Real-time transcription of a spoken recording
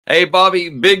Hey, Bobby,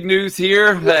 big news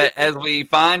here that as we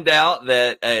find out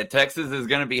that Texas is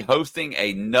going to be hosting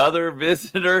another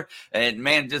visitor. And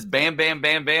man, just bam, bam,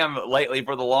 bam, bam lately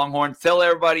for the Longhorns. Tell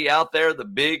everybody out there the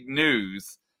big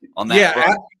news on that Yeah,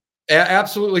 front.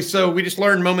 absolutely. So we just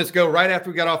learned moments ago, right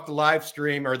after we got off the live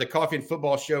stream or the coffee and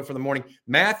football show for the morning,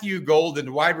 Matthew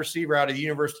Golden, wide receiver out of the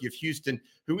University of Houston,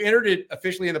 who entered it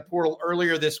officially in the portal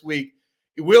earlier this week,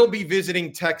 will be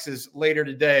visiting Texas later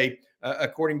today,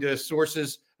 according to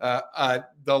sources. The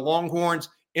Longhorns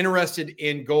interested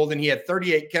in Golden. He had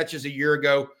 38 catches a year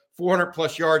ago, 400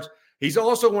 plus yards. He's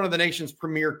also one of the nation's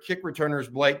premier kick returners,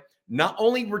 Blake. Not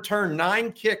only returned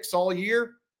 9 kicks all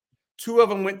year, 2 of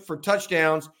them went for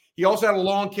touchdowns. He also had a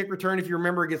long kick return, if you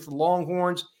remember, against the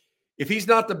Longhorns. If he's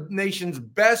not the nation's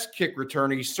best kick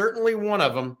returner, he's certainly one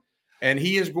of them. And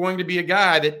he is going to be a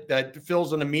guy that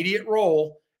fills an immediate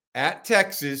role at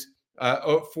Texas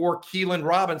for Keelan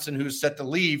Robinson, who's set to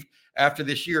leave after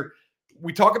this year.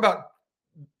 We talk about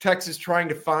Texas trying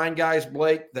to find guys,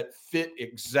 Blake, that fit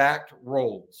exact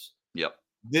roles. Yep.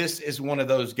 This is one of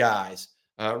those guys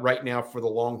right now for the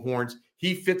Longhorns.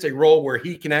 He fits a role where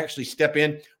he can actually step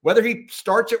in. Whether he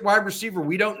starts at wide receiver,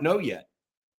 we don't know yet,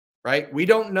 right? We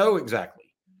don't know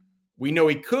exactly. We know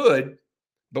he could,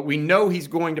 but we know he's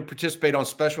going to participate on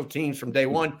special teams from day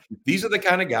one. These are the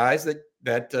kind of guys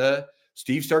that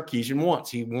Steve Sarkisian wants.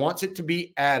 He wants it to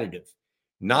be additive,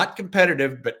 not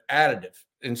competitive, but additive.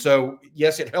 And so,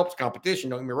 yes, it helps competition.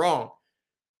 Don't get me wrong.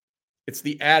 It's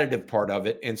the additive part of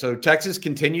it. And so Texas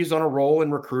continues on a roll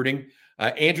in recruiting.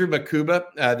 Andrew Makuba,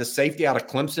 the safety out of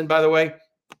Clemson, by the way,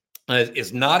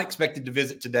 is not expected to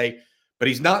visit today, but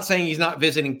he's not saying he's not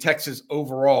visiting Texas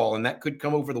overall, and that could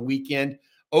come over the weekend.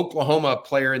 Oklahoma, a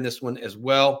player in this one as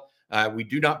well. We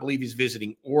do not believe he's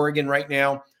visiting Oregon right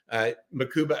now.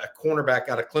 Makuba, a cornerback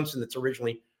out of Clemson that's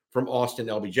originally from Austin,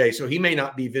 LBJ. So he may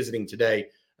not be visiting today,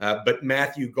 but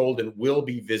Matthew Golden will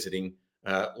be visiting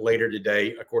later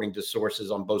today, according to sources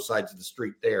on both sides of the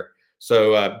street there.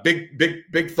 So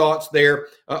big thoughts there.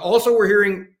 Also, we're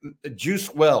hearing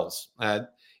Juice Wells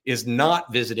is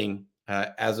not visiting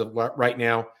as of right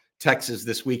now Texas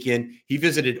this weekend. He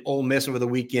visited Ole Miss over the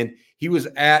weekend. He's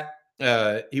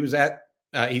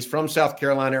from South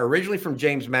Carolina, originally from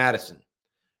James Madison,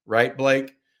 right,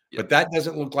 Blake? Yep. But that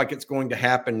doesn't look like it's going to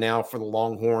happen now for the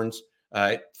Longhorns.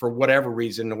 For whatever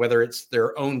reason, whether it's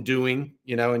their own doing,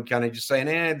 and kind of just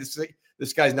saying,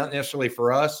 this guy's not necessarily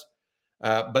for us.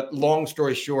 But long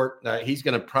story short, he's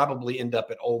going to probably end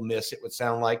up at Ole Miss, it would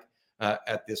sound like,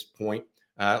 at this point.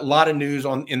 A lot of news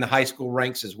in the high school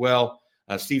ranks as well.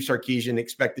 Steve Sarkisian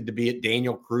expected to be at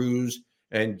Daniel Cruz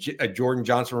and Jordan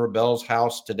Johnson-Rebel's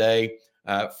house today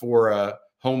for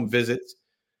home visits.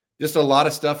 Just a lot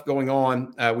of stuff going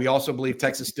on. We also believe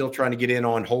Texas still trying to get in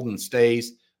on Holden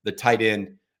Stays, the tight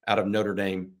end out of Notre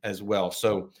Dame as well.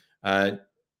 So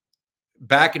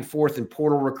back and forth in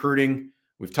portal recruiting.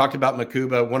 We've talked about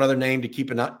Makuba. One other name to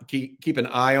keep an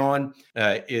eye on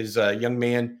is a young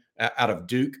man out of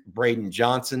Duke, Braden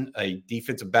Johnson, a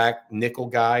defensive back nickel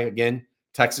guy. Again,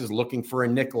 Texas looking for a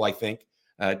nickel, I think,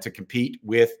 to compete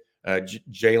with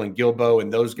Jalen Gilbo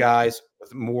and those guys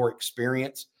with more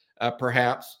experience,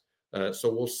 perhaps.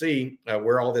 So we'll see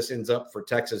where all this ends up for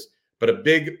Texas. But a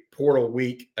big portal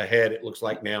week ahead, it looks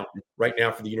like right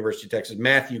now for the University of Texas.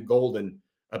 Matthew Golden,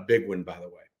 a big one, by the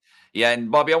way. Yeah,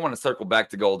 and Bobby, I want to circle back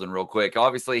to Golden real quick.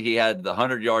 Obviously, he had the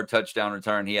 100-yard touchdown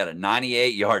return. He had a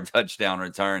 98-yard touchdown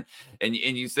return. And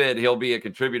you said he'll be a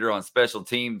contributor on special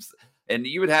teams. And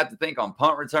you would have to think on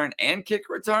punt return and kick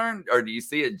return, or do you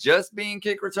see it just being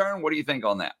kick return? What do you think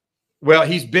on that? Well,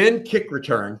 he's been kick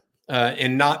return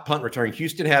and not punt return.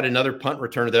 Houston had another punt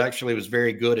returner that actually was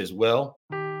very good as well.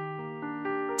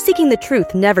 Seeking the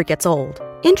truth never gets old.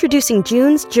 Introducing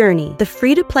June's Journey, the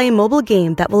free-to-play mobile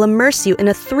game that will immerse you in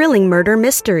a thrilling murder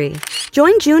mystery.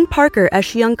 Join June Parker as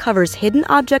she uncovers hidden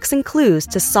objects and clues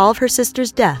to solve her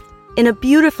sister's death in a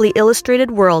beautifully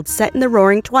illustrated world set in the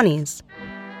Roaring '20s.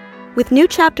 With new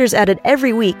chapters added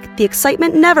every week, the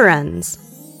excitement never ends.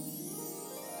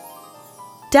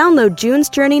 Download June's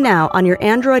Journey now on your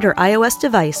Android or iOS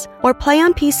device, or play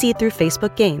on PC through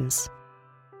Facebook Games.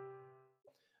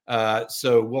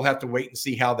 So we'll have to wait and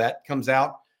see how that comes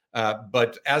out.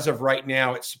 But as of right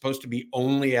now, it's supposed to be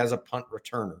only as a punt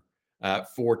returner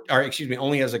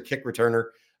only as a kick returner.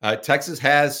 Texas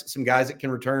has some guys that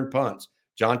can return punts.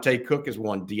 Jonte Cook is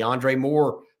one. DeAndre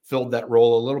Moore filled that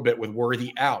role a little bit with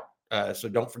Worthy out. So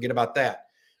don't forget about that.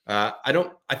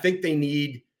 I think they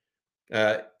need,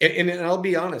 and I'll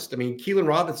be honest. I mean, Keelan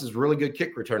Robinson is a really good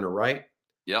kick returner, right?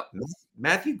 Yep.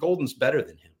 Matthew Golden's better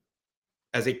than him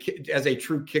as a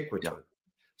true kick return.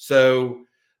 So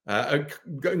A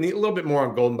little bit more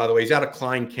on Golden, by the way. He's out of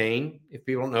Klein Kane. If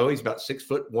people don't know, he's about 6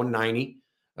 foot, 190.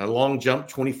 Long jump,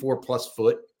 24 plus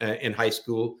foot in high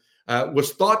school.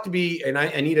 Was thought to be, and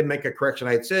I need to make a correction.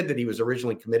 I had said that he was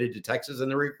originally committed to Texas in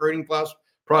the recruiting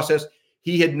process.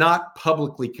 He had not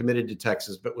publicly committed to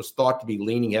Texas, but was thought to be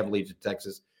leaning heavily to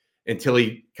Texas until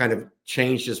he kind of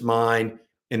changed his mind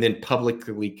and then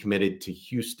publicly committed to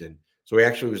Houston. So he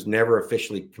actually was never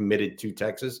officially committed to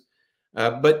Texas.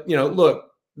 But, look,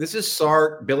 this is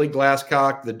Sark, Billy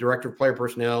Glasscock, the director of player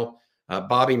personnel,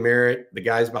 Bobby Merritt, the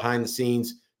guys behind the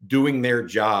scenes doing their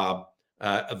job,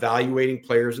 evaluating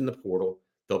players in the portal.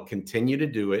 They'll continue to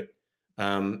do it.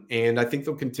 And I think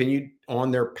they'll continue on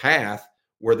their path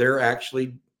where they're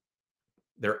actually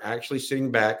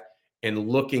sitting back and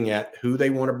looking at who they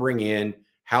want to bring in,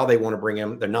 how they want to bring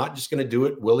them. They're not just going to do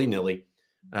it willy-nilly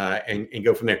and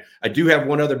go from there. I do have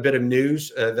one other bit of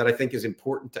news that I think is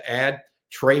important to add.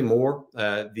 Trey Moore,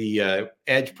 the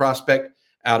edge prospect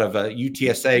out of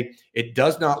UTSA, it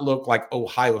does not look like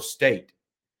Ohio State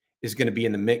is going to be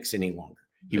in the mix any longer.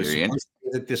 He was supposed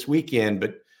to do it this weekend,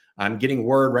 but I'm getting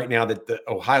word right now that the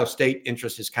Ohio State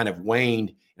interest has kind of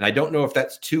waned. And I don't know if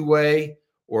that's two-way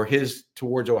or his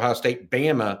towards Ohio State.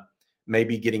 Bama may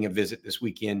be getting a visit this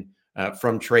weekend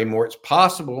from Trey Moore. It's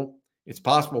possible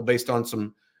based on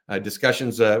some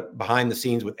discussions behind the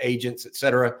scenes with agents, et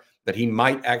cetera, that he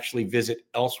might actually visit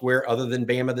elsewhere other than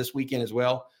Bama this weekend as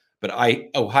well. But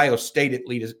Ohio State, at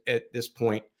least at this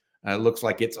point, looks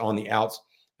like it's on the outs.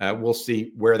 We'll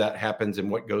see where that happens and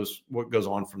what goes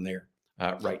on from there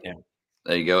right now.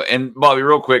 There you go. And Bobby,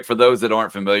 real quick, for those that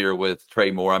aren't familiar with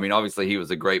Trey Moore, I mean, obviously he was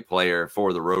a great player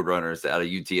for the Roadrunners out of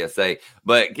UTSA,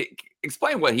 but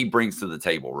explain what he brings to the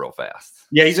table real fast.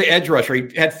 Yeah, he's an edge rusher.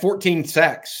 He had 14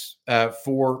 sacks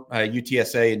for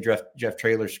UTSA and Jeff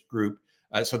Traylor's group.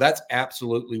 So that's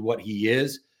absolutely what he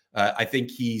is. I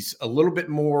think he's a little bit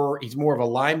more, he's more of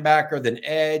a linebacker than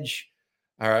edge.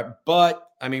 But,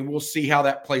 I mean, we'll see how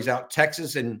that plays out.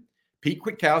 Texas and Pete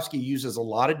Kwiatkowski uses a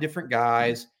lot of different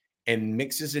guys and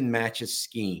mixes and matches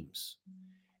schemes.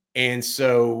 And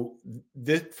so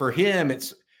for him,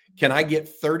 it's, can I get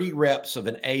 30 reps of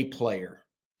an A player,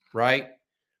 right?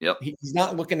 Yep. He's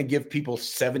not looking to give people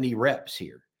 70 reps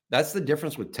here. That's the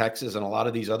difference with Texas and a lot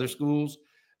of these other schools.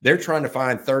 They're trying to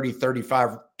find 30,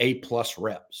 35 A-plus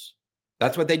reps.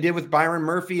 That's what they did with Byron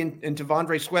Murphy and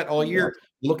Tavondre Sweat all year.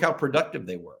 Look how productive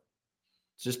they were.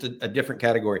 It's just a different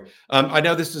category. I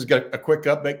know this is a quick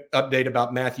update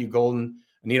about Matthew Golden.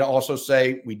 I need to also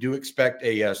say we do expect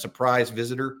a surprise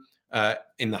visitor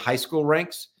in the high school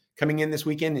ranks coming in this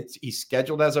weekend. He's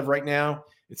scheduled as of right now.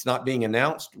 It's not being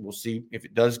announced. We'll see if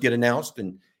it does get announced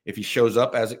and if he shows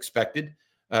up as expected.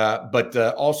 But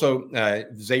also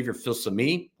Xavier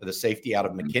Filsaime, the safety out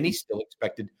of McKinney, still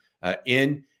expected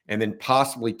in, and then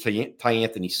possibly Ty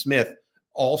Anthony Smith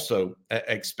also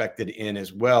expected in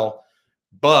as well.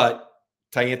 But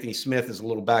Ty Anthony Smith is a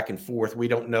little back and forth. We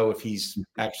don't know if he's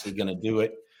actually going to do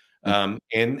it.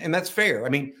 And that's fair. I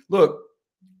mean, look,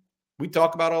 we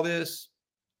talk about all this.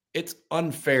 It's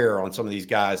unfair on some of these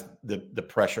guys, the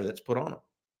pressure that's put on them.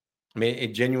 I mean,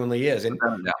 it genuinely is. And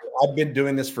I've been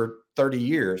doing this for 30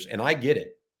 years, and I get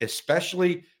it.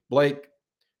 Especially, Blake,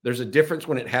 there's a difference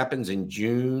when it happens in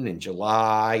June and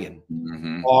July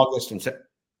and August. And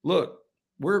look,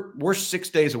 we're 6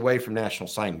 days away from National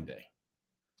Signing Day.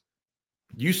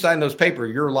 You sign those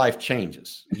papers, your life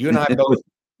changes. You and I both.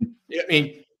 I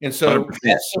mean, and so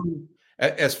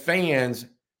as fans,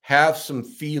 have some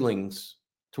feelings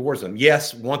towards them.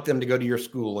 Yes, want them to go to your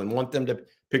school and want them to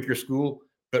pick your school,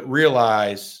 but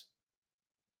realize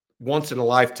once in a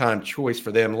lifetime choice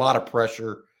for them, a lot of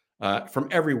pressure from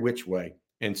every which way.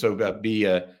 And so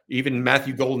even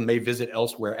Matthew Golden may visit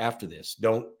elsewhere after this.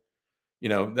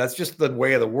 That's just the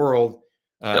way of the world.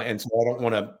 And so I don't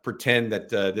want to pretend that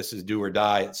this is do or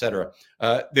die, et cetera.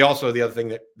 The other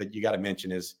thing that you got to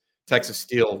mention is Texas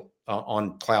still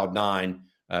on cloud nine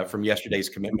from yesterday's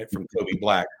commitment from Kobe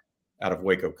Black out of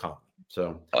Waco Common.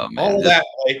 So all of that,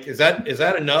 Blake, is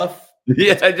that enough?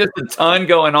 Yeah, just a ton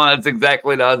going on. That's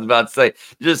exactly what I was about to say.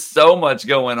 Just so much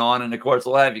going on. And, of course,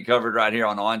 we'll have you covered right here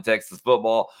on Texas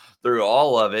Football through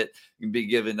all of it. You can be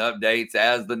giving updates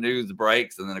as the news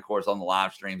breaks and then, of course, on the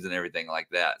live streams and everything like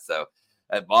that. So,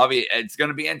 Bobby, it's going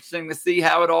to be interesting to see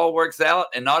how it all works out.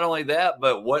 And not only that,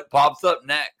 but what pops up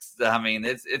next. I mean,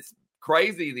 it's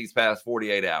crazy these past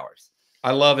 48 hours.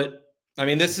 I love it. I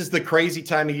mean, this is the crazy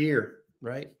time of year.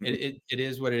 Right. It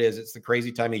is what it is. It's the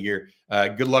crazy time of year.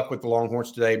 Good luck with the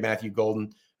Longhorns today, Matthew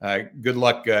Golden. Good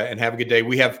luck and have a good day.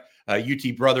 We have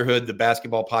UT Brotherhood, the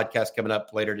basketball podcast coming up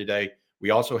later today.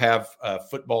 We also have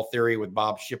Football Theory with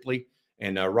Bob Shipley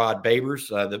and Rod Babers,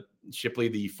 the Shipley,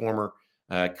 the former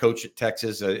coach at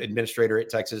Texas, administrator at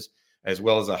Texas, as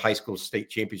well as a high school state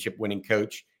championship winning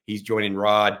coach. He's joining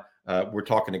Rod. We're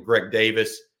talking to Greg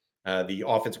Davis, the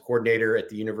offensive coordinator at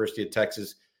the University of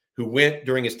Texas, who went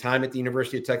during his time at the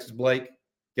University of Texas, Blake.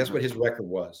 Guess what his record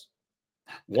was?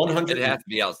 100. It has to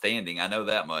be outstanding. I know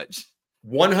that much.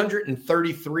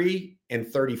 133 and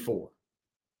 34.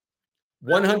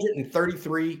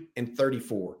 133 and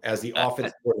 34 as the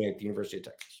offensive coordinator at the University of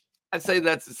Texas. I'd say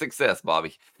that's a success,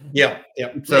 Bobby. Yeah.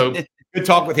 So good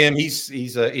talk with him.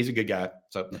 He's a good guy.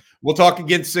 So we'll talk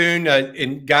again soon.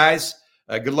 And guys,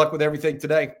 good luck with everything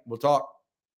today. We'll talk.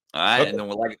 All right. Okay. And then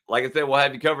like I said, we'll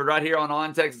have you covered right here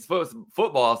on Texas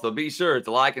Football. So be sure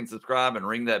to like and subscribe and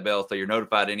ring that bell so you're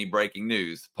notified any breaking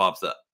news pops up.